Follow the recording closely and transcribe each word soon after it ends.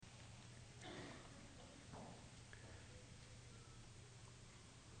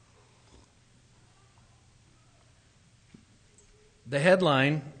The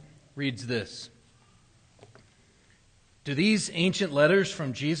headline reads this: Do these ancient letters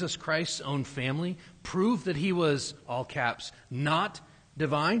from Jesus Christ's own family prove that he was, all caps, not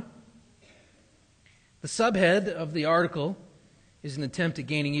divine? The subhead of the article is an attempt at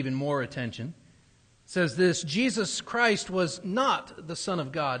gaining even more attention. It says this: Jesus Christ was not the Son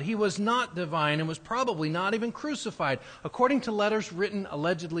of God. He was not divine and was probably not even crucified, according to letters written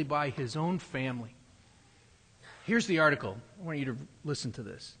allegedly by his own family. Here's the article. I want you to listen to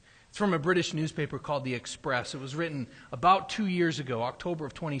this. It's from a British newspaper called The Express. It was written about 2 years ago, October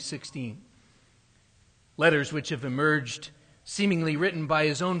of 2016. Letters which have emerged, seemingly written by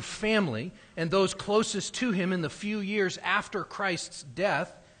his own family and those closest to him in the few years after Christ's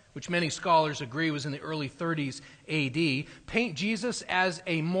death, which many scholars agree was in the early 30s A.D., paint Jesus as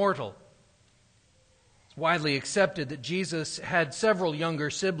a mortal. It's widely accepted that Jesus had several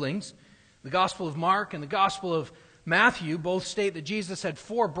younger siblings. The Gospel of Mark and the Gospel of Matthew both state that Jesus had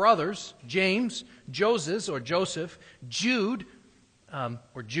 4 brothers: James, Joseph, Jude,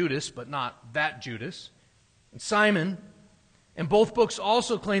 or Judas, but not that Judas, and Simon. And both books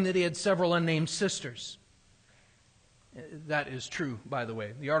also claim that he had several unnamed sisters. That is true, by the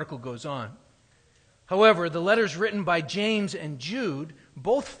way. The article goes on. However, the letters written by James and Jude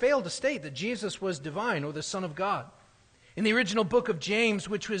both fail to state that Jesus was divine or the Son of God. In the original book of James,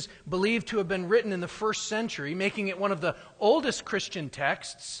 which was believed to have been written in the 1st century, making it one of the oldest Christian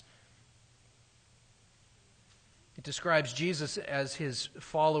texts, it describes Jesus as his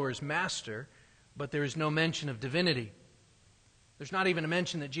followers' master, but there is no mention of divinity. There's not even a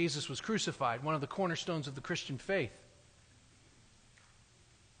mention that Jesus was crucified, one of the cornerstones of the Christian faith.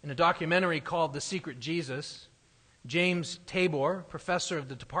 In a documentary called The Secret Jesus, James Tabor, professor of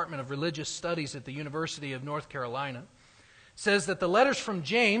the Department of Religious Studies at the University of North Carolina, says that the letters from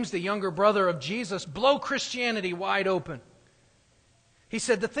James, the younger brother of Jesus, blow Christianity wide open. He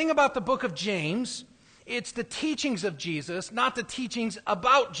said, the thing about the book of James, it's the teachings of Jesus, not the teachings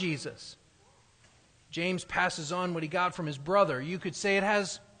about Jesus. James passes on what he got from his brother. You could say it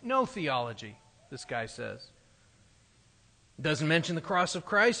has no theology, this guy says. Doesn't mention the cross of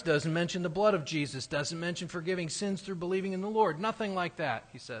Christ, doesn't mention the blood of Jesus, doesn't mention forgiving sins through believing in the Lord. Nothing like that,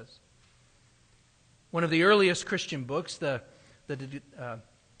 he says. One of the earliest Christian books, the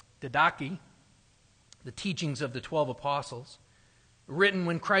Didache, the teachings of the 12 apostles, written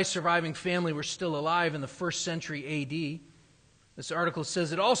when Christ's surviving family were still alive in the 1st century A.D., this article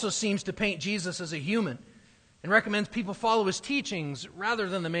says it also seems to paint Jesus as a human and recommends people follow his teachings rather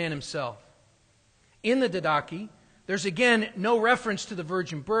than the man himself. In the Didache, there's again no reference to the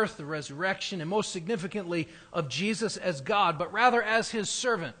virgin birth, the resurrection, and most significantly of Jesus as God, but rather as his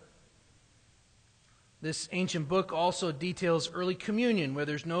servant. This ancient book also details early communion, where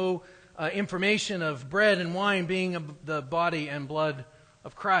there's no information of bread and wine being the body and blood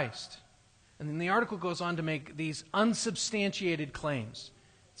of Christ. And then the article goes on to make these unsubstantiated claims.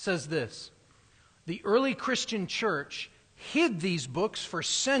 It says this: the early Christian church hid these books for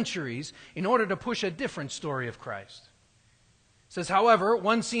centuries in order to push a different story of Christ. It says, however,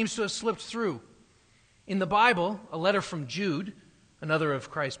 one seems to have slipped through. In the Bible, a letter from Jude, another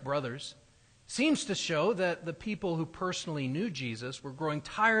of Christ's brothers, seems to show that the people who personally knew Jesus were growing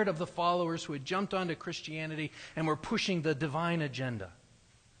tired of the followers who had jumped onto Christianity and were pushing the divine agenda.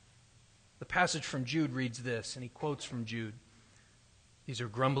 The passage from Jude reads this, and he quotes from Jude. These are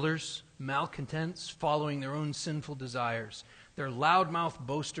grumblers, malcontents, following their own sinful desires. They're loudmouth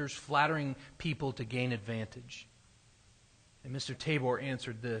boasters, flattering people to gain advantage. And Mr. Tabor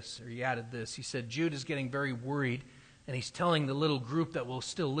answered this, or he added this. He said, Jude is getting very worried, and he's telling the little group that will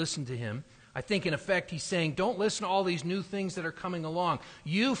still listen to him. I think, in effect, he's saying, don't listen to all these new things that are coming along.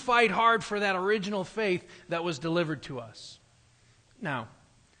 You fight hard for that original faith that was delivered to us. Now,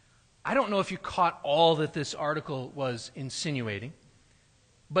 I don't know if you caught all that this article was insinuating,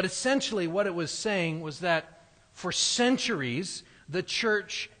 but essentially what it was saying was that for centuries, the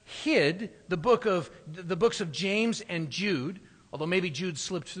church hid the books of James and Jude, although maybe Jude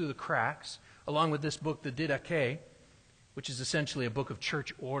slipped through the cracks, along with this book, the Didache, which is essentially a book of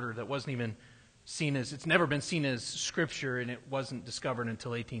church order that wasn't even seen as, it's never been seen as scripture, and it wasn't discovered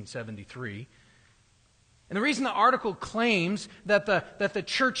until 1873. And the reason the article claims that the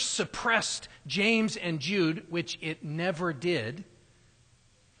church suppressed James and Jude, which it never did,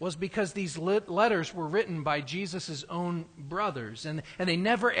 was because these letters were written by Jesus' own brothers, and they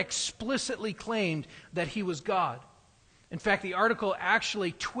never explicitly claimed that he was God. In fact, the article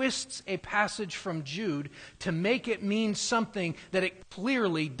actually twists a passage from Jude to make it mean something that it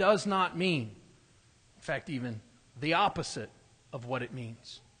clearly does not mean. In fact, even the opposite of what it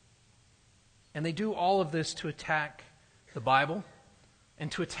means. And they do all of this to attack the Bible,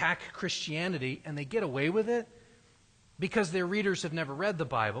 and to attack Christianity, and they get away with it because their readers have never read the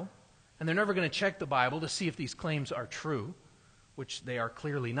Bible, and they're never going to check the Bible to see if these claims are true, which they are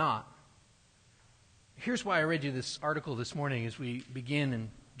clearly not. Here's why I read you this article this morning as we begin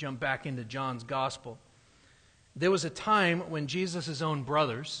and jump back into John's Gospel. There was a time when Jesus' own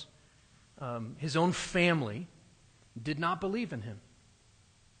brothers, his own family, did not believe in him.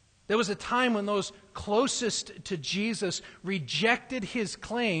 There was a time when those closest to Jesus rejected his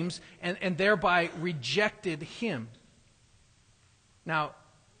claims and thereby rejected him. Now,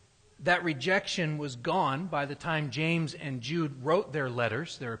 that rejection was gone by the time James and Jude wrote their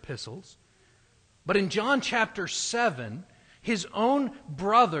letters, their epistles. But in John chapter 7, his own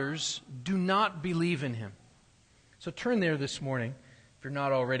brothers do not believe in him. So turn there this morning, if you're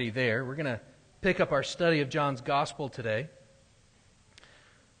not already there. We're going to pick up our study of John's Gospel today.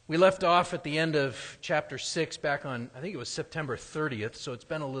 We left off at the end of chapter 6 back on, I think it was September 30th, so it's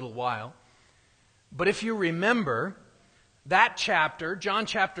been a little while. But if you remember, that chapter, John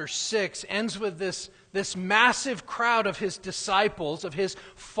chapter 6, ends with this massive crowd of his disciples, of his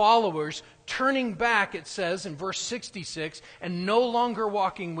followers, turning back, it says in verse 66, and no longer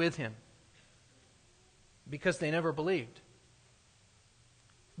walking with him. Because they never believed.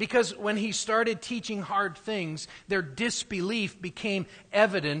 Because when he started teaching hard things, their disbelief became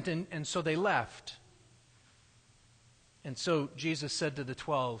evident, and so they left. And so Jesus said to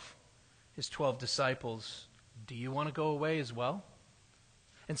his 12 disciples, "Do you want to go away as well?"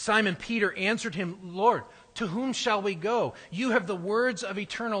 And Simon Peter answered him, "Lord, to whom shall we go? You have the words of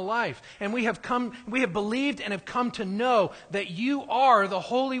eternal life, and we have believed and have come to know that you are the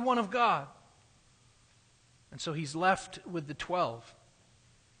Holy One of God." And so he's left with the 12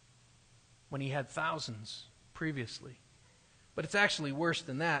 when he had thousands previously. But it's actually worse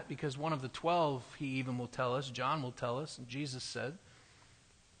than that, because one of the 12, he even will tell us, John will tell us, and Jesus said,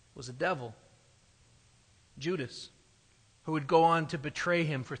 was a devil, Judas, who would go on to betray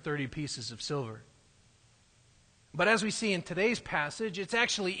him for 30 pieces of silver. But as we see in today's passage, it's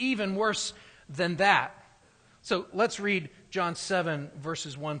actually even worse than that. So let's read John 7,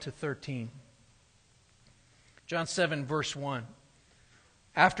 verses 1 to 13. John 7, verse 1.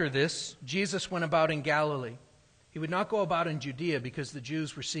 After this, Jesus went about in Galilee. He would not go about in Judea because the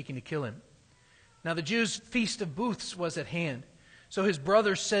Jews were seeking to kill him. Now the Jews' feast of booths was at hand. So his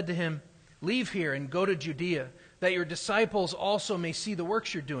brothers said to him, "Leave here and go to Judea, that your disciples also may see the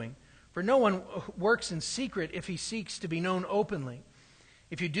works you're doing. For no one works in secret if he seeks to be known openly.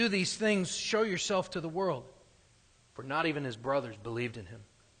 If you do these things, show yourself to the world." For not even his brothers believed in him.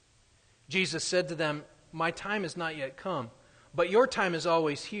 Jesus said to them, "My time has not yet come, but your time is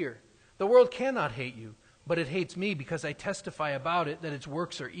always here. The world cannot hate you, but it hates me because I testify about it that its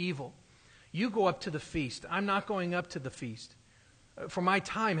works are evil. You go up to the feast. I'm not going up to the feast, for my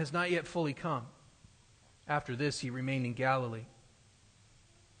time has not yet fully come." After this, he remained in Galilee.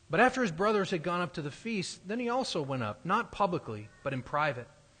 But after his brothers had gone up to the feast, then he also went up, not publicly, but in private.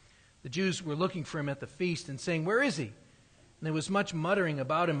 The Jews were looking for him at the feast and saying, "Where is he?" And there was much muttering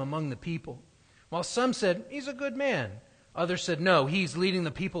about him among the people. While some said, "He's a good man." Others said, "No, he's leading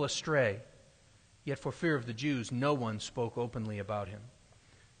the people astray." Yet for fear of the Jews, no one spoke openly about him.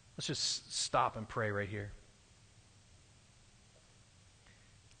 Let's just stop and pray right here.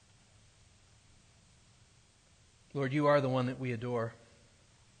 Lord, you are the one that we adore.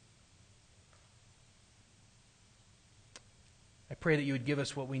 I pray that you would give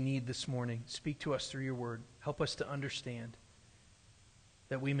us what we need this morning. Speak to us through your word. Help us to understand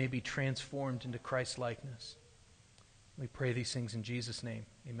that we may be transformed into Christ's likeness. We pray these things in Jesus' name.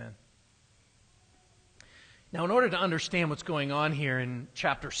 Amen. Now, in order to understand what's going on here in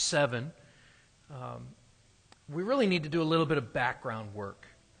chapter 7, we really need to do a little bit of background work.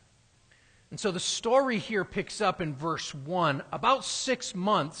 And so the story here picks up in verse 1, about 6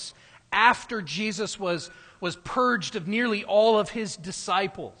 months after Jesus was purged of nearly all of his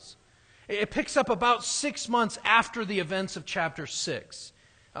disciples. It picks up about 6 months after the events of chapter 6.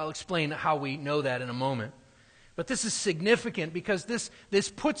 I'll explain how we know that in a moment. But this is significant because this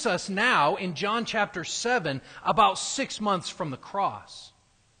puts us now in John chapter 7 about 6 months from the cross.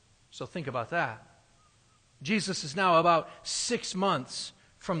 So think about that. Jesus is now about 6 months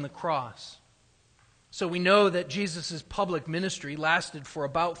from the cross. So we know that Jesus' public ministry lasted for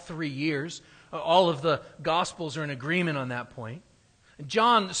about 3 years. All of the Gospels are in agreement on that point.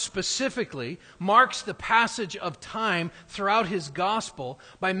 John specifically marks the passage of time throughout his Gospel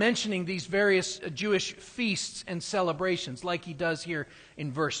by mentioning these various Jewish feasts and celebrations, like he does here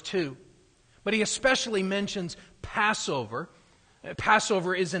in verse 2. But he especially mentions Passover.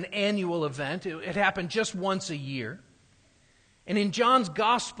 Passover is an annual event. It happened just once a year. And in John's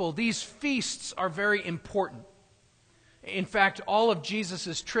gospel, these feasts are very important. In fact, all of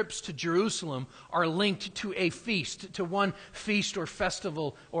Jesus' trips to Jerusalem are linked to a feast, to one feast or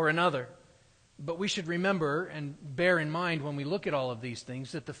festival or another. But we should remember and bear in mind when we look at all of these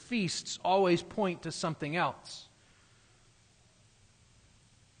things that the feasts always point to something else.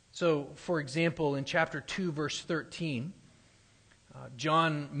 So, for example, in chapter 2, verse 13,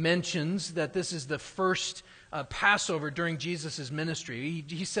 John mentions that this is the first Passover during Jesus' ministry.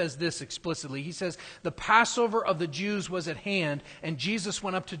 He says this explicitly. He says, the Passover of the Jews was at hand, and Jesus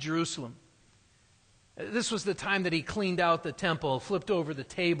went up to Jerusalem. This was the time that he cleaned out the temple, flipped over the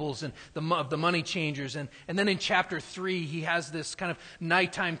tables and the money changers. And then in chapter 3, he has this kind of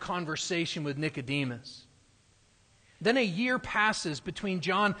nighttime conversation with Nicodemus. Then a year passes between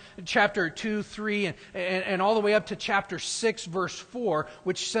John chapter 2, 3, and all the way up to chapter 6, verse 4,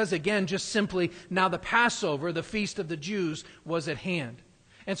 which says again just simply, now the Passover, the feast of the Jews, was at hand.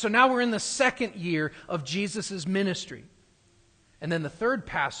 And so now we're in the second year of Jesus' ministry. And then the third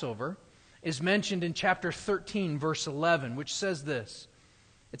Passover is mentioned in chapter 13, verse 11, which says this.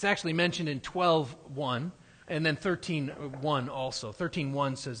 It's actually mentioned in 12:1. And then 13:1 also.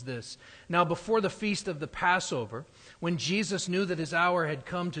 13:1 says this. Now before the feast of the Passover, when Jesus knew that his hour had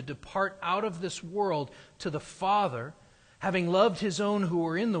come to depart out of this world to the Father, having loved his own who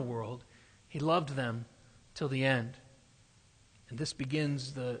were in the world, he loved them till the end. And this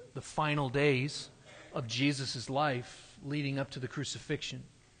begins the final days of Jesus' life leading up to the crucifixion.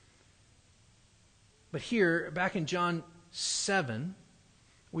 But here, back in John 7,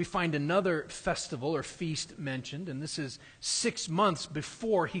 we find another festival or feast mentioned, and this is 6 months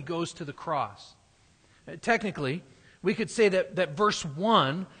before he goes to the cross. Technically, we could say that verse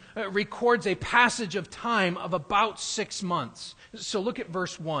 1 records a passage of time of about 6 months. So look at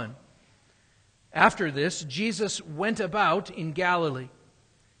verse 1. After this, Jesus went about in Galilee.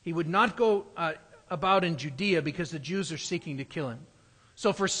 He would not go about in Judea because the Jews are seeking to kill him.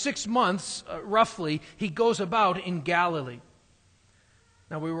 So for 6 months, roughly, he goes about in Galilee.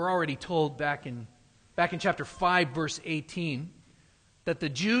 Now, we were already told back in chapter 5, verse 18, that the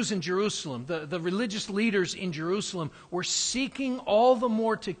Jews in Jerusalem, the religious leaders in Jerusalem, were seeking all the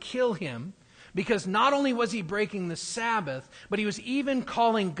more to kill him because not only was he breaking the Sabbath, but he was even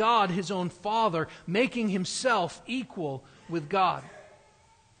calling God his own Father, making himself equal with God.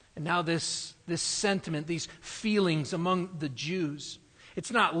 And now this sentiment, these feelings among the Jews,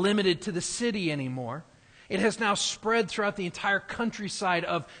 it's not limited to the city anymore. It has now spread throughout the entire countryside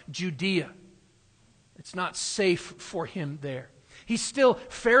of Judea. It's not safe for him there. He's still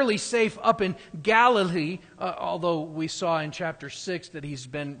fairly safe up in Galilee, although we saw in chapter 6 that he's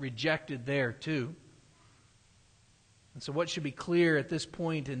been rejected there too. And so what should be clear at this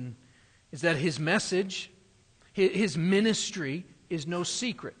point is that his message, his ministry, is no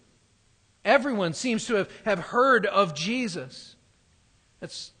secret. Everyone seems to have heard of Jesus.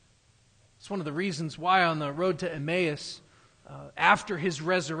 It's one of the reasons why on the road to Emmaus, after his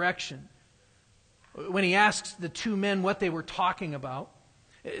resurrection, when he asks the two men what they were talking about,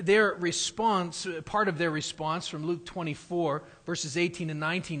 their response, part of their response from Luke 24, verses 18 and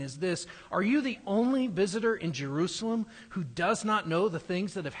 19 is this: "Are you the only visitor in Jerusalem who does not know the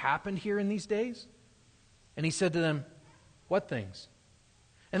things that have happened here in these days?" And he said to them, "What things?"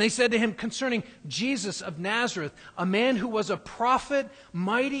 And they said to him, "Concerning Jesus of Nazareth, a man who was a prophet,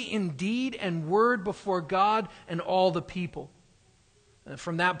 mighty in deed and word before God and all the people." And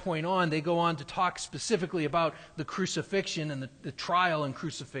from that point on, they go on to talk specifically about the crucifixion and the trial and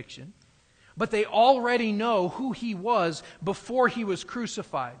crucifixion. But they already know who he was before he was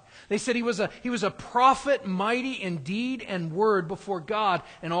crucified. They said he was a prophet, mighty in deed and word before God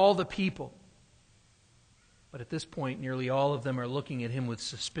and all the people. But at this point, nearly all of them are looking at him with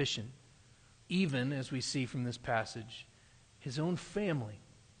suspicion, even, as we see from this passage, his own family.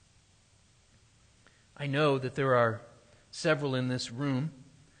 I know that there are several in this room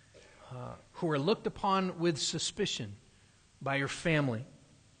who are looked upon with suspicion by your family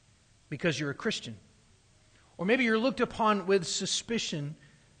because you're a Christian. Or maybe you're looked upon with suspicion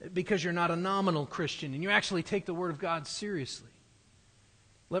because you're not a nominal Christian and you actually take the Word of God seriously.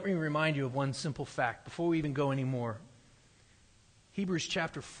 Let me remind you of one simple fact before we even go any more. Hebrews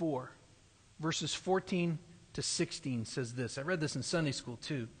chapter 4, verses 14 to 16 says this. I read this in Sunday school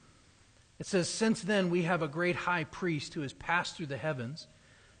too. It says, "Since then we have a great high priest who has passed through the heavens,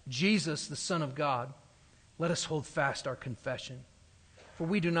 Jesus, the Son of God. Let us hold fast our confession. For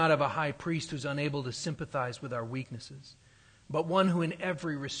we do not have a high priest who's unable to sympathize with our weaknesses, but one who in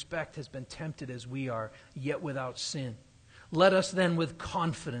every respect has been tempted as we are, yet without sin. Let us then with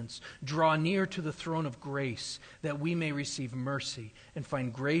confidence draw near to the throne of grace, that we may receive mercy and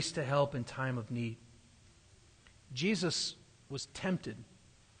find grace to help in time of need. Jesus was tempted.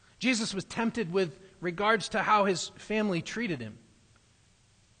 Jesus was tempted with regards to how his family treated him,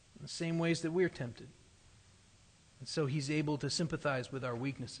 in the same ways that we're tempted. And so he's able to sympathize with our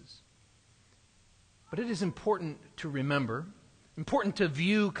weaknesses. But it is important to remember, important to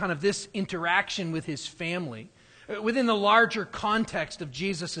view kind of this interaction with his family within the larger context of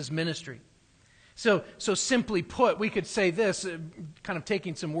Jesus' ministry. So simply put, we could say this, kind of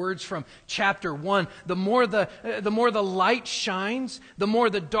taking some words from chapter 1, the more the light shines, the more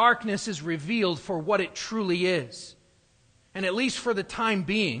the darkness is revealed for what it truly is. And at least for the time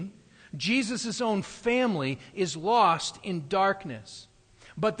being, Jesus' own family is lost in darkness.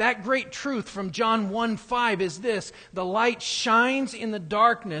 But that great truth from John 1:5 is this: the light shines in the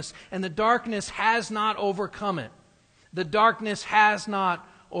darkness, and the darkness has not overcome it. The darkness has not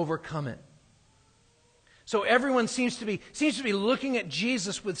overcome it. So everyone seems to be looking at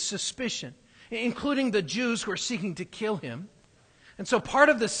Jesus with suspicion, including the Jews who are seeking to kill him. And so part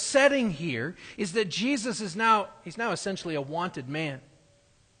of the setting here is that Jesus is now essentially a wanted man.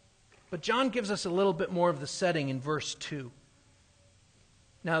 But John gives us a little bit more of the setting in verse 2.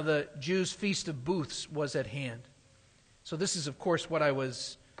 Now the Jews' Feast of Booths was at hand. So this is, of course, what I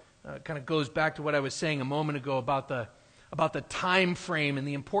was, kind of goes back to what I was saying a moment ago about the time frame and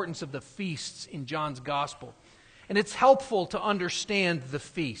the importance of the feasts in John's gospel. And it's helpful to understand the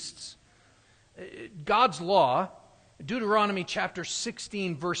feasts. God's law, Deuteronomy chapter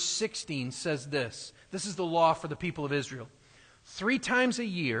 16, verse 16 says this. This is the law for the people of Israel. 3 times a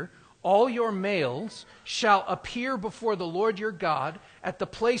year, all your males shall appear before the Lord your God at the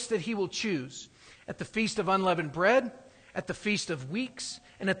place that he will choose, at the feast of unleavened bread, at the feast of weeks,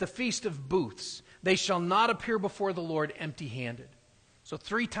 and at the feast of booths. They shall not appear before the Lord empty-handed. So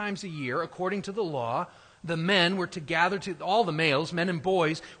 3 times a year, according to the law, the men were to gather, all the males, men and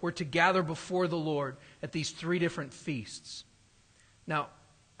boys, were to gather before the Lord at these 3 different feasts. Now,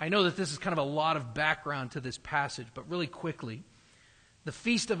 I know that this is kind of a lot of background to this passage, but really quickly, the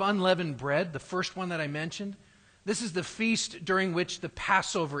Feast of Unleavened Bread, the first one that I mentioned, this is the feast during which the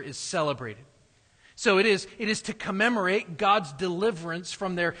Passover is celebrated. So it is to commemorate God's deliverance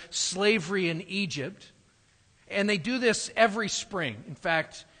from their slavery in Egypt. And they do this every spring. In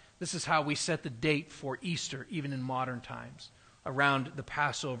fact, this is how we set the date for Easter, even in modern times, around the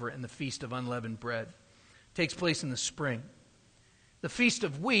Passover and the Feast of Unleavened Bread. It takes place in the spring. The Feast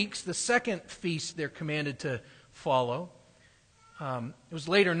of Weeks, the second feast they're commanded to follow, it was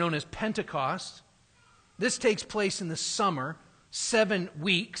later known as Pentecost. This takes place in the summer, 7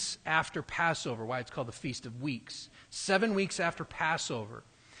 weeks after Passover, why it's called the Feast of Weeks. 7 weeks after Passover.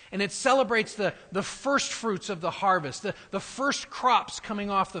 And it celebrates the first fruits of the harvest, the first crops coming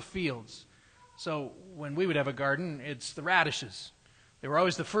off the fields. So when we would have a garden, it's the radishes. They were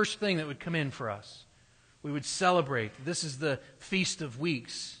always the first thing that would come in for us. We would celebrate. This is the Feast of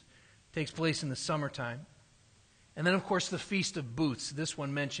Weeks. It takes place in the summertime. And then, of course, the Feast of Booths, this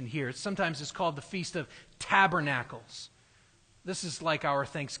one mentioned here. Sometimes it's called the Feast of Tabernacles. This is like our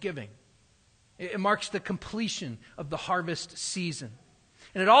Thanksgiving. It marks the completion of the harvest season.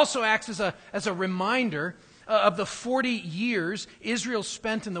 And it also acts as a reminder of the 40 years Israel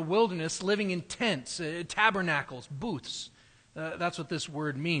spent in the wilderness living in tents, tabernacles, booths. That's what this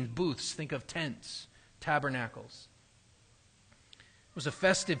word means, booths. Think of tents, tabernacles. It was a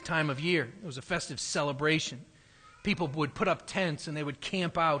festive time of year. It was a festive celebration. People would put up tents and they would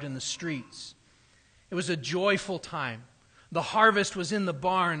camp out in the streets. It was a joyful time. The harvest was in the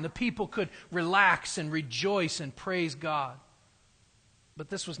barn. The people could relax and rejoice and praise God. But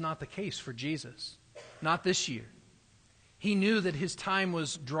this was not the case for Jesus. Not this year. He knew that his time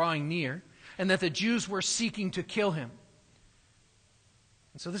was drawing near and that the Jews were seeking to kill him.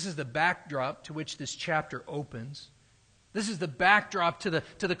 And so this is the backdrop to which this chapter opens. This is the backdrop to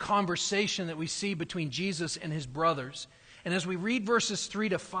the conversation that we see between Jesus and his brothers. And as we read verses 3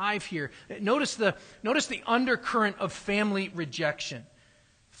 to 5 here, notice the undercurrent of family rejection.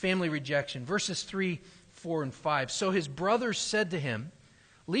 Family rejection. Verses 3, 4, and 5. So his brothers said to him,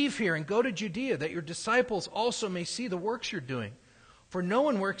 "Leave here and go to Judea, that your disciples also may see the works you're doing. For no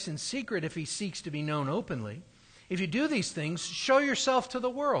one works in secret if he seeks to be known openly. If you do these things, show yourself to the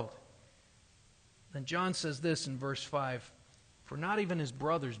world." Then John says this in verse 5, "For not even his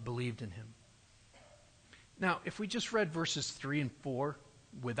brothers believed in him." Now, if we just read verses 3 and 4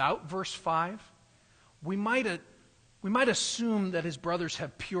 without verse 5, we might assume that his brothers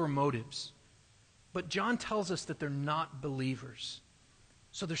have pure motives. But John tells us that they're not believers.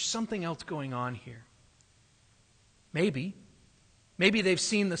 So there's something else going on here. Maybe. Maybe they've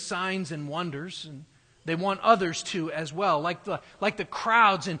seen the signs and wonders, and they want others to as well, like the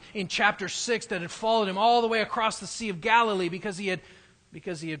crowds in chapter 6 that had followed him all the way across the Sea of Galilee because he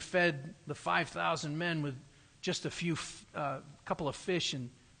had fed the 5,000 men with just a couple of fish and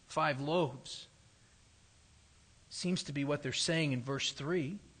 5 loaves. Seems to be what they're saying in verse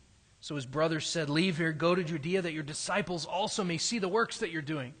 3. So his brothers said, "Leave here, go to Judea, that your disciples also may see the works that you're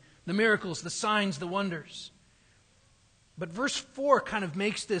doing, the miracles, the signs, the wonders." But verse 4 kind of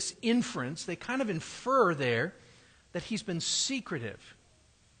makes this inference. They kind of infer there that he's been secretive.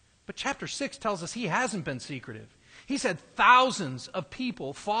 But chapter 6 tells us he hasn't been secretive. He's had thousands of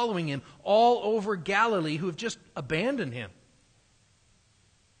people following him all over Galilee who have just abandoned him.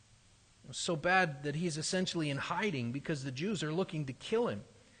 It's so bad that he's essentially in hiding because the Jews are looking to kill him.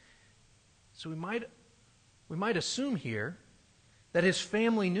 So we might assume here that his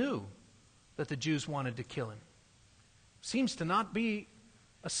family knew that the Jews wanted to kill him. Seems to not be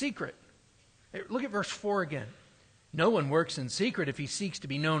a secret. Look at verse 4 again. "No one works in secret if he seeks to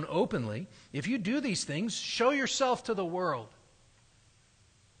be known openly. If you do these things, show yourself to the world."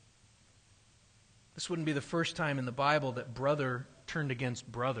 This wouldn't be the first time in the Bible that brother turned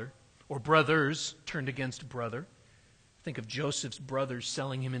against brother, or brothers turned against brother. Think of Joseph's brothers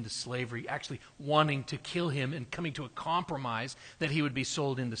selling him into slavery, actually wanting to kill him and coming to a compromise that he would be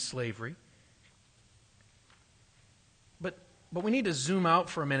sold into slavery. But we need to zoom out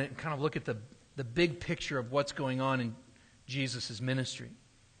for a minute and kind of look at the big picture of what's going on in Jesus' ministry.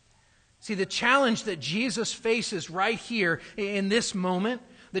 See, the challenge that Jesus faces right here in this moment,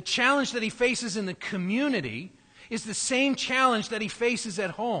 the challenge that he faces in the community, is the same challenge that he faces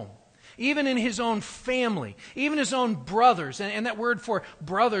at home. Even in his own family, even his own brothers. And that word for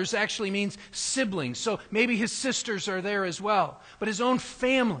brothers actually means siblings. So maybe his sisters are there as well. But his own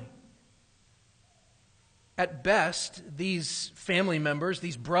family. At best, these family members,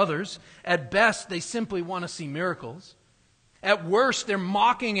 these brothers, at best, they simply want to see miracles. At worst, they're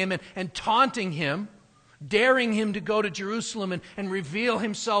mocking him and taunting him, daring him to go to Jerusalem and reveal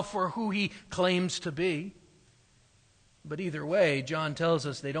himself for who he claims to be. But either way, John tells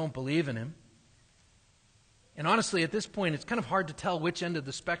us they don't believe in him. And honestly, at this point, it's kind of hard to tell which end of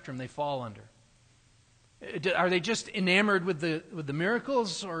the spectrum they fall under. Are they just enamored with the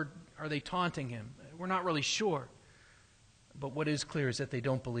miracles, or are they taunting him? We're not really sure. But what is clear is that they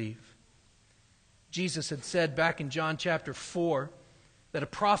don't believe. Jesus had said back in John chapter 4 that a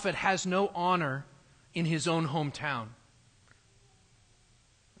prophet has no honor in his own hometown.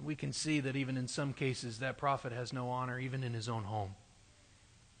 We can see that even in some cases that prophet has no honor even in his own home.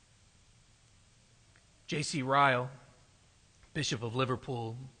 J.C. Ryle, Bishop of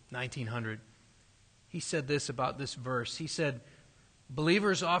Liverpool, 1900, he said this about this verse. He said,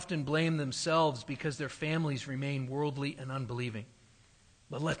 "Believers often blame themselves because their families remain worldly and unbelieving.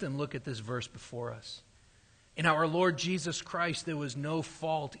 But let them look at this verse before us. In our Lord Jesus Christ there was no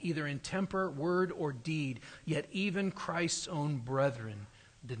fault either in temper, word, or deed, yet even Christ's own brethren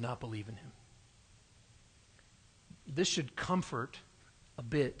did not believe in him." This should comfort a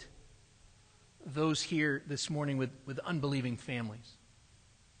bit those here this morning with unbelieving families.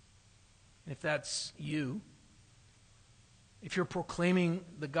 And if that's you, if you're proclaiming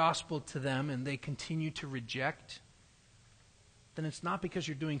the gospel to them and they continue to reject, then it's not because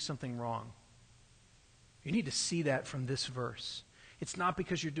you're doing something wrong. You need to see that from this verse. It's not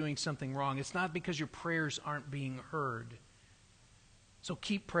because you're doing something wrong. It's not because your prayers aren't being heard. So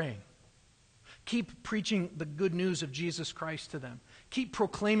keep praying. Keep preaching the good news of Jesus Christ to them. Keep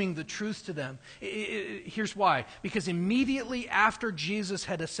proclaiming the truth to them. Here's why. Because immediately after Jesus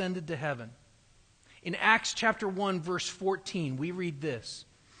had ascended to heaven, in Acts chapter 1, verse 14, we read this.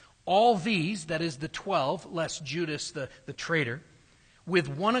 "All these," that is the 12, less Judas the traitor, "with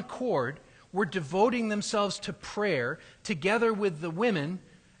one accord were devoting themselves to prayer together with the women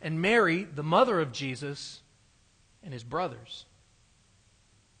and Mary, the mother of Jesus, and his brothers."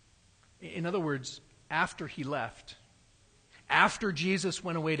 In other words, after he left, after Jesus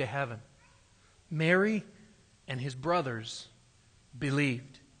went away to heaven, Mary and his brothers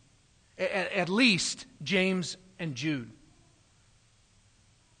believed. At least James and Jude.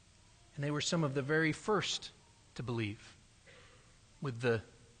 And they were some of the very first to believe. With the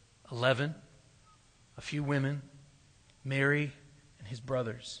 11, a few women, Mary and his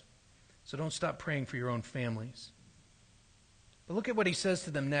brothers. So don't stop praying for your own families. But look at what he says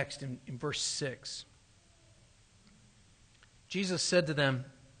to them next in verse 6. Jesus said to them,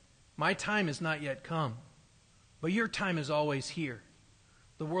 "My time is not yet come, but your time is always here.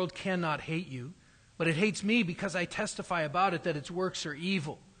 The world cannot hate you, but it hates me because I testify about it that its works are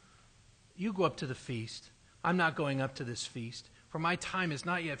evil. You go up to the feast. I'm not going up to this feast, for my time is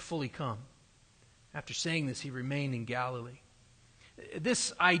not yet fully come." After saying this, he remained in Galilee.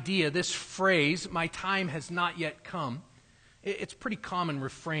 This idea, this phrase, "my time has not yet come," it's a pretty common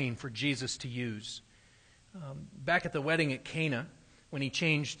refrain for Jesus to use. Back at the wedding at Cana, when he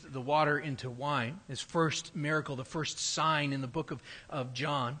changed the water into wine, his first miracle, the first sign in the book of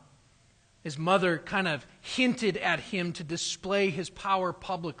John, his mother kind of hinted at him to display his power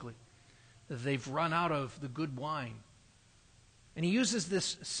publicly, that they've run out of the good wine. And he uses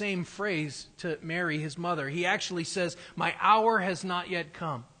this same phrase to Mary, his mother. He actually says, "My hour has not yet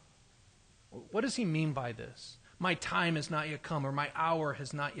come." What does he mean by this? My time has not yet come, or my hour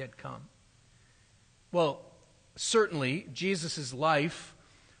has not yet come. Well, certainly, Jesus' life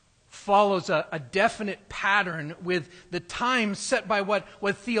follows a definite pattern with the time set by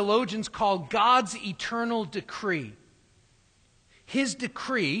what theologians call God's eternal decree. His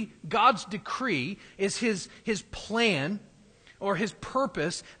decree, God's decree, is his plan or his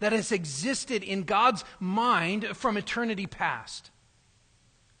purpose that has existed in God's mind from eternity past.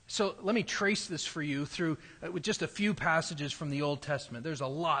 So let me trace this for you through with just a few passages from the Old Testament. There's a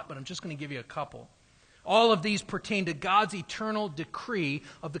lot, but I'm just going to give you a couple. All of these pertain to God's eternal decree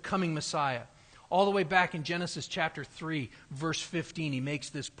of the coming Messiah. All the way back in Genesis chapter 3, verse 15, he makes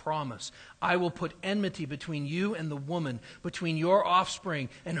this promise. "I will put enmity between you and the woman, between your offspring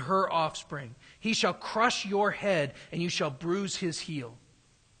and her offspring. He shall crush your head, and you shall bruise his heel,"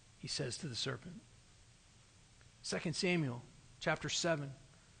 he says to the serpent. 2 Samuel chapter 7,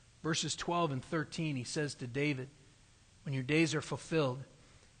 verses 12 and 13, he says to David, "When your days are fulfilled,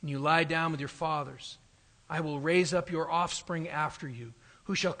 and you lie down with your fathers, I will raise up your offspring after you,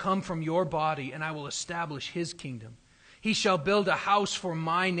 who shall come from your body, and I will establish his kingdom. He shall build a house for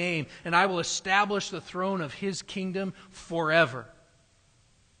my name, and I will establish the throne of his kingdom forever."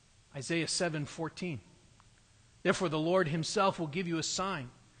 Isaiah 7:14. "Therefore the Lord himself will give you a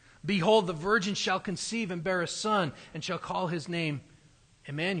sign. Behold, the virgin shall conceive and bear a son, and shall call his name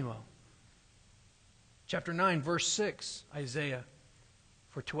Emmanuel." Chapter 9, verse 6, Isaiah,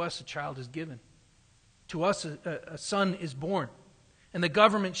 "For to us a child is given. To us a son is born, and the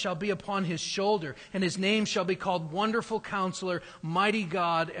government shall be upon his shoulder, and his name shall be called Wonderful Counselor, Mighty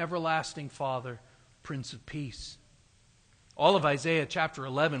God, Everlasting Father, Prince of Peace." All of Isaiah chapter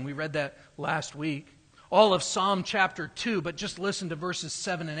 11, we read that last week. All of Psalm chapter 2, but just listen to verses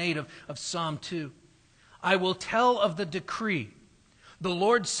 7 and 8 of Psalm 2. "I will tell of the decree. The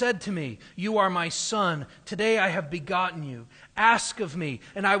Lord said to me, 'You are my son. Today I have begotten you. Ask of me,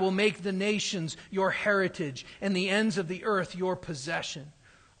 and I will make the nations your heritage, and the ends of the earth your possession.'"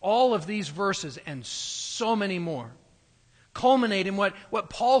 All of these verses, and so many more, culminate in what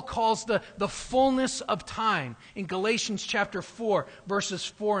Paul calls the fullness of time. In Galatians chapter 4, verses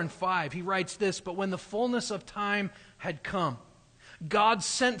 4 and 5, he writes this, "But when the fullness of time had come, God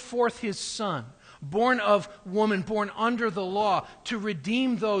sent forth his Son, born of woman, born under the law, to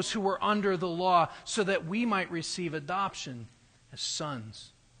redeem those who were under the law, so that we might receive adoption as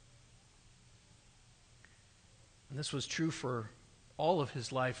sons." And this was true for all of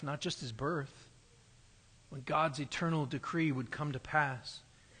his life, not just his birth, when God's eternal decree would come to pass,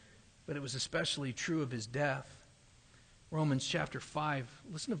 but it was especially true of his death. Romans chapter 5,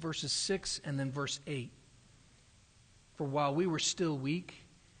 listen to verses 6 and then verse 8. "For while we were still weak,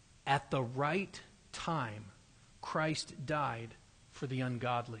 at the right time, Christ died for the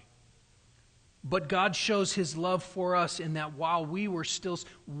ungodly. But God shows his love for us in that while we were still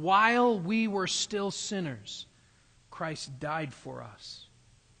sinners, Christ died for us."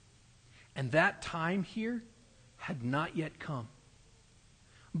 And that time here had not yet come.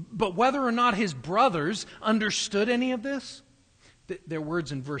 But whether or not his brothers understood any of this, their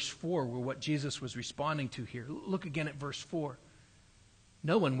words in verse 4 were what Jesus was responding to here. Look again at verse 4.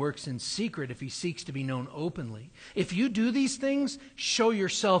 "No one works in secret if he seeks to be known openly. If you do these things, show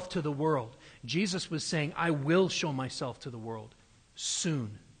yourself to the world." Jesus was saying, "I will show myself to the world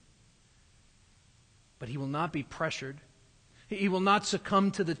soon." But he will not be pressured. He will not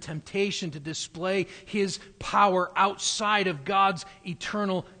succumb to the temptation to display his power outside of God's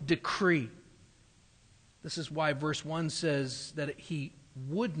eternal decree. This is why verse 1 says that he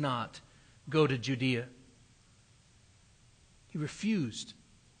would not go to Judea. He refused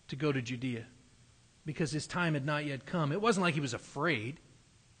to go to Judea because his time had not yet come. It wasn't like he was afraid.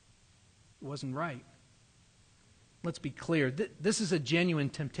 It wasn't right. Let's be clear. This is a genuine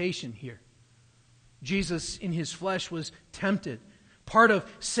temptation here. Jesus in his flesh was tempted. Part of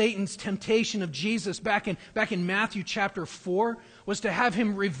Satan's temptation of Jesus back in Matthew chapter 4 was to have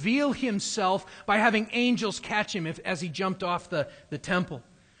him reveal himself by having angels catch him as he jumped off the temple,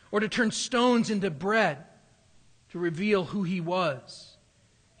 or to turn stones into bread. to reveal who he was.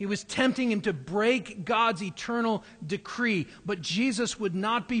 He was tempting him to break God's eternal decree, but Jesus would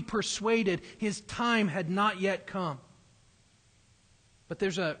not be persuaded. His time had not yet come. But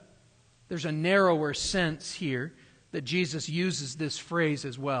there's a narrower sense here that Jesus uses this phrase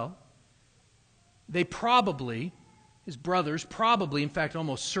as well. They probably, his brothers probably, in fact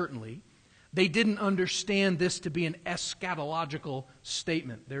almost certainly, they didn't understand this to be an eschatological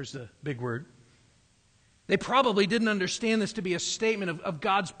statement. There's the big word. They probably didn't understand this to be a statement of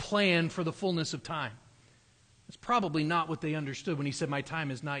God's plan for the fullness of time. That's probably not what they understood when he said, my time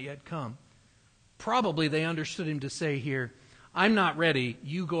has not yet come. Probably they understood him to say here, I'm not ready,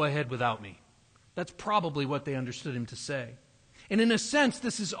 you go ahead without me. That's probably what they understood him to say. And in a sense,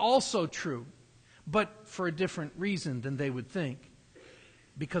 this is also true, but for a different reason than they would think.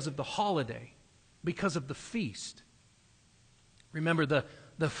 Because of the holiday, because of the feast. Remember, the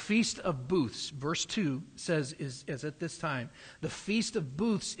Feast of Booths, verse 2 says, is at this time, the Feast of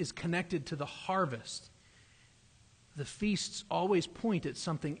Booths is connected to the harvest. The feasts always point at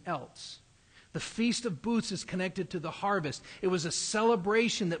something else. The Feast of Booths is connected to the harvest. It was a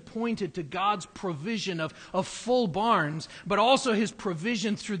celebration that pointed to God's provision of full barns, but also his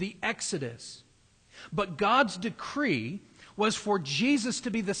provision through the Exodus. But God's decree was for Jesus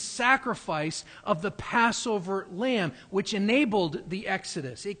to be the sacrifice of the Passover lamb, which enabled the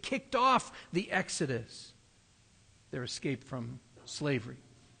Exodus. It kicked off the Exodus, their escape from slavery.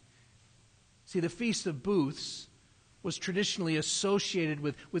 See, the Feast of Booths was traditionally associated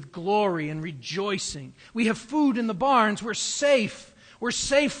with glory and rejoicing. We have food in the barns. We're safe. We're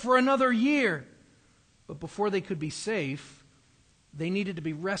safe for another year. But before they could be safe, they needed to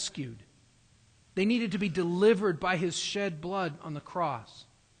be rescued. They needed to be delivered by his shed blood on the cross.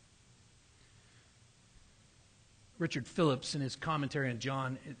 Richard Phillips, in his commentary on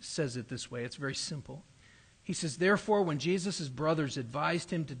John, says it this way. It's very simple. He says, therefore, when Jesus' brothers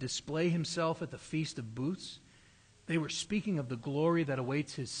advised him to display himself at the Feast of Booths, they were speaking of the glory that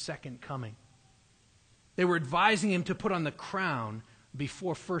awaits his second coming. They were advising him to put on the crown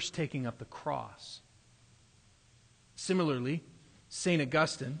before first taking up the cross. Similarly, St.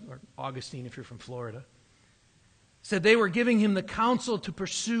 Augustine, or Augustine if you're from Florida, said they were giving him the counsel to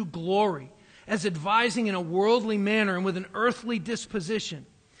pursue glory, as advising in a worldly manner and with an earthly disposition.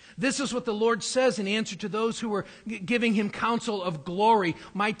 This is what the Lord says in answer to those who were giving him counsel of glory.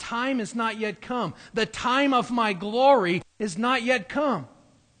 My time is not yet come. The time of my glory is not yet come.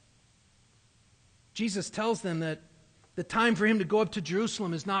 Jesus tells them that the time for him to go up to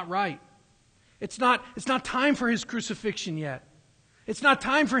Jerusalem is not right. It's not time for his crucifixion yet. It's not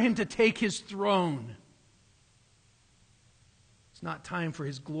time for him to take his throne. It's not time for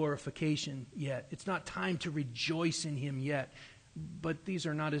his glorification yet. It's not time to rejoice in him yet. But these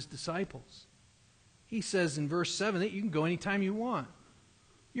are not his disciples. He says in verse 7 that you can go anytime you want.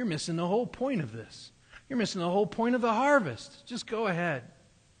 You're missing the whole point of this. You're missing the whole point of the harvest. Just go ahead.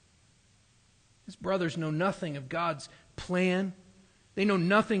 His brothers know nothing of God's plan. They know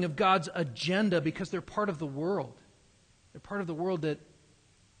nothing of God's agenda because they're part of the world. They're part of the world that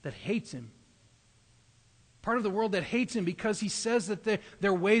hates him. Part of the world that hates him because he says that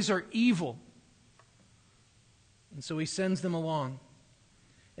their ways are evil. And so he sends them along.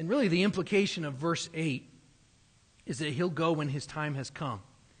 And really the implication of verse 8 is that he'll go when his time has come,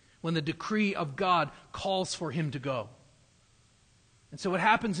 when the decree of God calls for him to go. And so what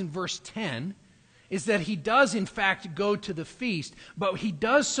happens in verse 10 is that he does in fact go to the feast, but he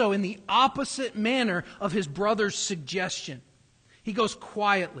does so in the opposite manner of his brother's suggestion. He goes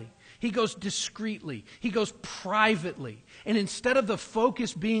quietly. He goes discreetly. He goes privately. And instead of the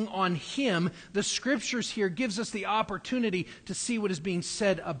focus being on him, the Scriptures here gives us the opportunity to see what is being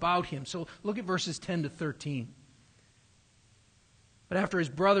said about him. So look at verses 10 to 13. But after his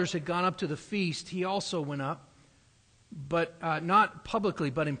brothers had gone up to the feast, he also went up, but not publicly,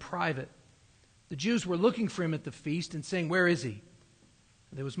 but in private. The Jews were looking for him at the feast and saying, where is he?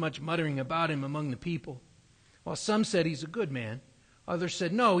 There was much muttering about him among the people. While some said he's a good man, others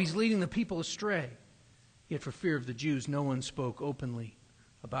said, no, he's leading the people astray. Yet for fear of the Jews, no one spoke openly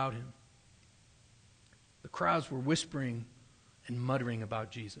about him. The crowds were whispering and muttering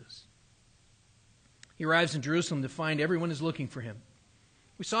about Jesus. He arrives in Jerusalem to find everyone is looking for him.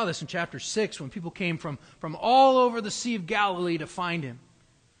 We saw this in chapter 6 when people came from all over the Sea of Galilee to find him.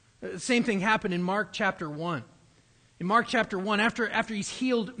 The same thing happened in Mark chapter 1. In Mark chapter 1, after he's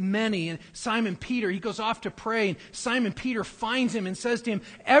healed many, and Simon Peter, he goes off to pray, and Simon Peter finds him and says to him,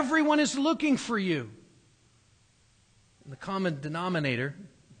 everyone is looking for you. And the common denominator,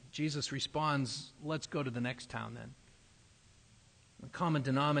 Jesus responds, let's go to the next town then. The common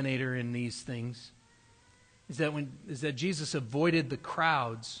denominator in these things is that Jesus avoided the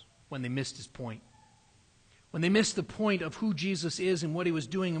crowds when they missed his point. When they missed the point of who Jesus is and what he was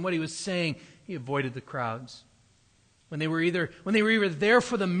doing and what he was saying, he avoided the crowds. When they were either there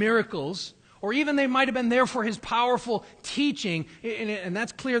for the miracles, or even they might have been there for his powerful teaching, and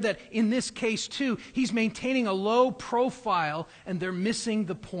that's clear that in this case too, he's maintaining a low profile and they're missing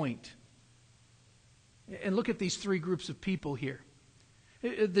the point. And look at these three groups of people here.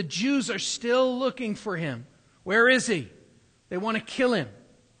 The Jews are still looking for him. Where is he? They want to kill him.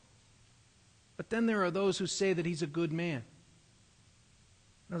 But then there are those who say that he's a good man.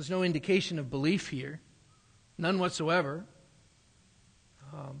 Now, there's no indication of belief here. None whatsoever.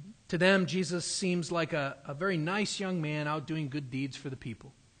 To them, Jesus seems like a very nice young man out doing good deeds for the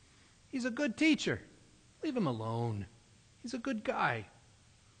people. He's a good teacher. Leave him alone. He's a good guy.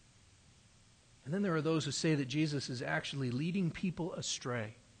 And then there are those who say that Jesus is actually leading people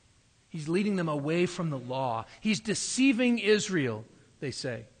astray. He's leading them away from the law. He's deceiving Israel, they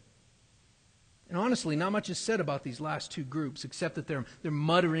say. And honestly, not much is said about these last two groups, except that they're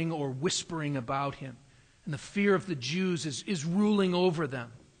muttering or whispering about him. And the fear of the Jews is ruling over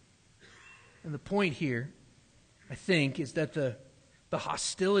them. And the point here, I think, is that the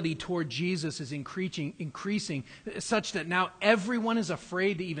hostility toward Jesus is increasing such that now everyone is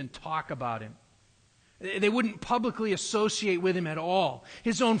afraid to even talk about him. They wouldn't publicly associate with him at all.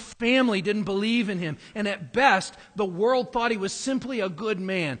 His own family didn't believe in him. And at best, the world thought he was simply a good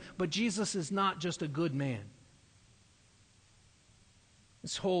man. But Jesus is not just a good man.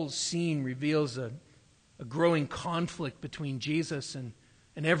 This whole scene reveals a growing conflict between Jesus and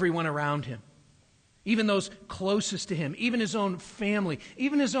everyone around him. Even those closest to him, even his own family,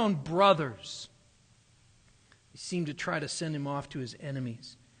 even his own brothers. They seem to try to send him off to his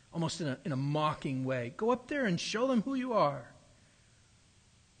enemies. Almost in a mocking way. Go up there and show them who you are.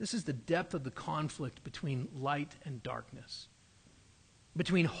 This is the depth of the conflict between light and darkness.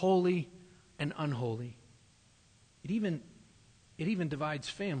 Between holy and unholy. It even divides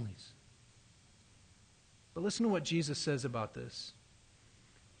families. But listen to what Jesus says about this.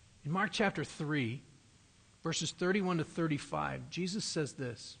 In Mark chapter 3, verses 31 to 35, Jesus says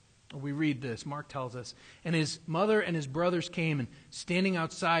this. We read this, Mark tells us, and his mother and his brothers came, and standing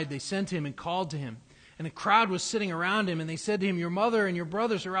outside, they sent him and called to him. And a crowd was sitting around him, and they said to him, your mother and your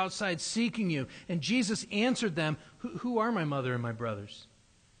brothers are outside seeking you. And Jesus answered them, who are my mother and my brothers?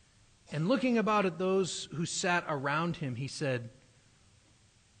 And looking about at those who sat around him, he said,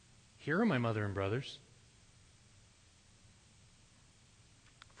 here are my mother and brothers.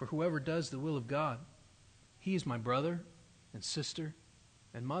 For whoever does the will of God, he is my brother and sister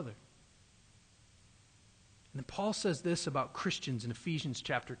and mother. And then Paul says this about Christians in Ephesians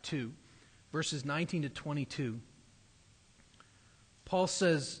chapter 2, verses 19 to 22. Paul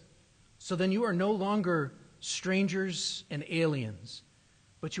says, so then you are no longer strangers and aliens,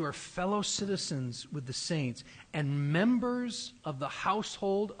 but you are fellow citizens with the saints and members of the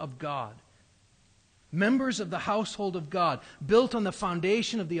household of God. Members of the household of God, built on the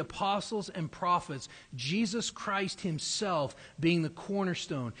foundation of the apostles and prophets, Jesus Christ himself being the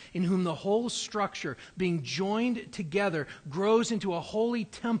cornerstone, in whom the whole structure, being joined together, grows into a holy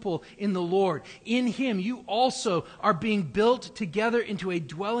temple in the Lord. In him you also are being built together into a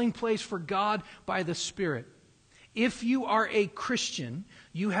dwelling place for God by the Spirit. If you are a Christian,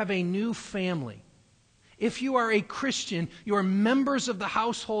 you have a new family. If you are a Christian, you are members of the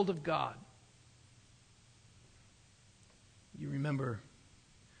household of God. You remember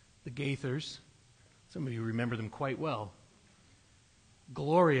the Gaithers. Some of you remember them quite well.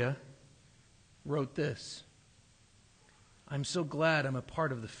 Gloria wrote this. I'm so glad I'm a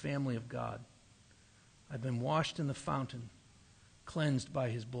part of the family of God. I've been washed in the fountain, cleansed by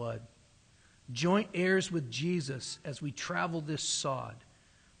his blood. Joint heirs with Jesus as we travel this sod,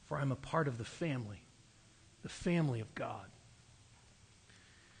 for I'm a part of the family of God.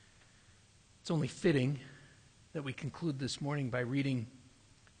 It's only fitting that we conclude this morning by reading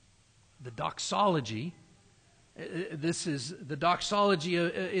the doxology. The doxology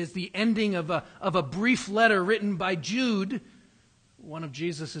is the ending of a brief letter written by Jude, one of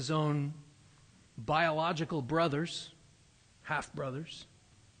Jesus' own biological brothers, half-brothers.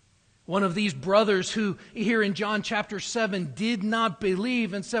 One of these brothers who, here in John chapter 7, did not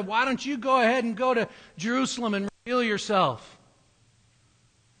believe and said, why don't you go ahead and go to Jerusalem and reveal yourself?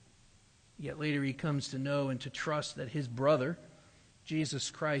 Yet later he comes to know and to trust that his brother,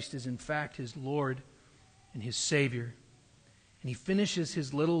 Jesus Christ, is in fact his Lord and his Savior. And he finishes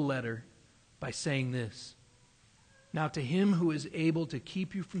his little letter by saying this, now to him who is able to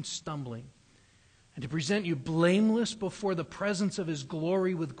keep you from stumbling and to present you blameless before the presence of his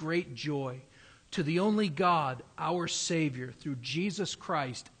glory with great joy, to the only God, our Savior, through Jesus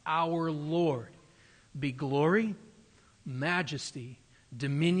Christ, our Lord, be glory, majesty,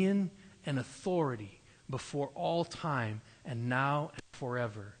 dominion, and authority before all time and now and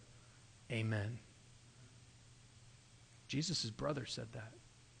forever. Amen. Jesus' brother said that,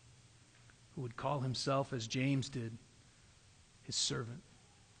 who would call himself, as James did, his servant,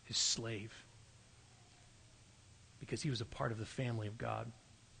 his slave, because he was a part of the family of God.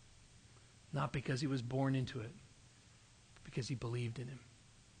 Not because he was born into it, but because he believed in him.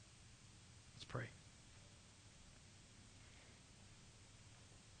 Let's pray.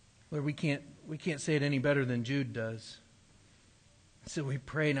 Lord, we can't say it any better than Jude does. So we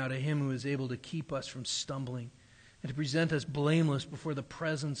pray now to him who is able to keep us from stumbling and to present us blameless before the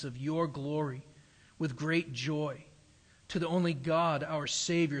presence of your glory with great joy. To the only God, our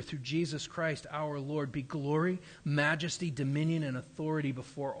Savior, through Jesus Christ, our Lord, be glory, majesty, dominion, and authority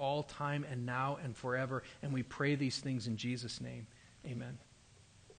before all time and now and forever. And we pray these things in Jesus' name. Amen.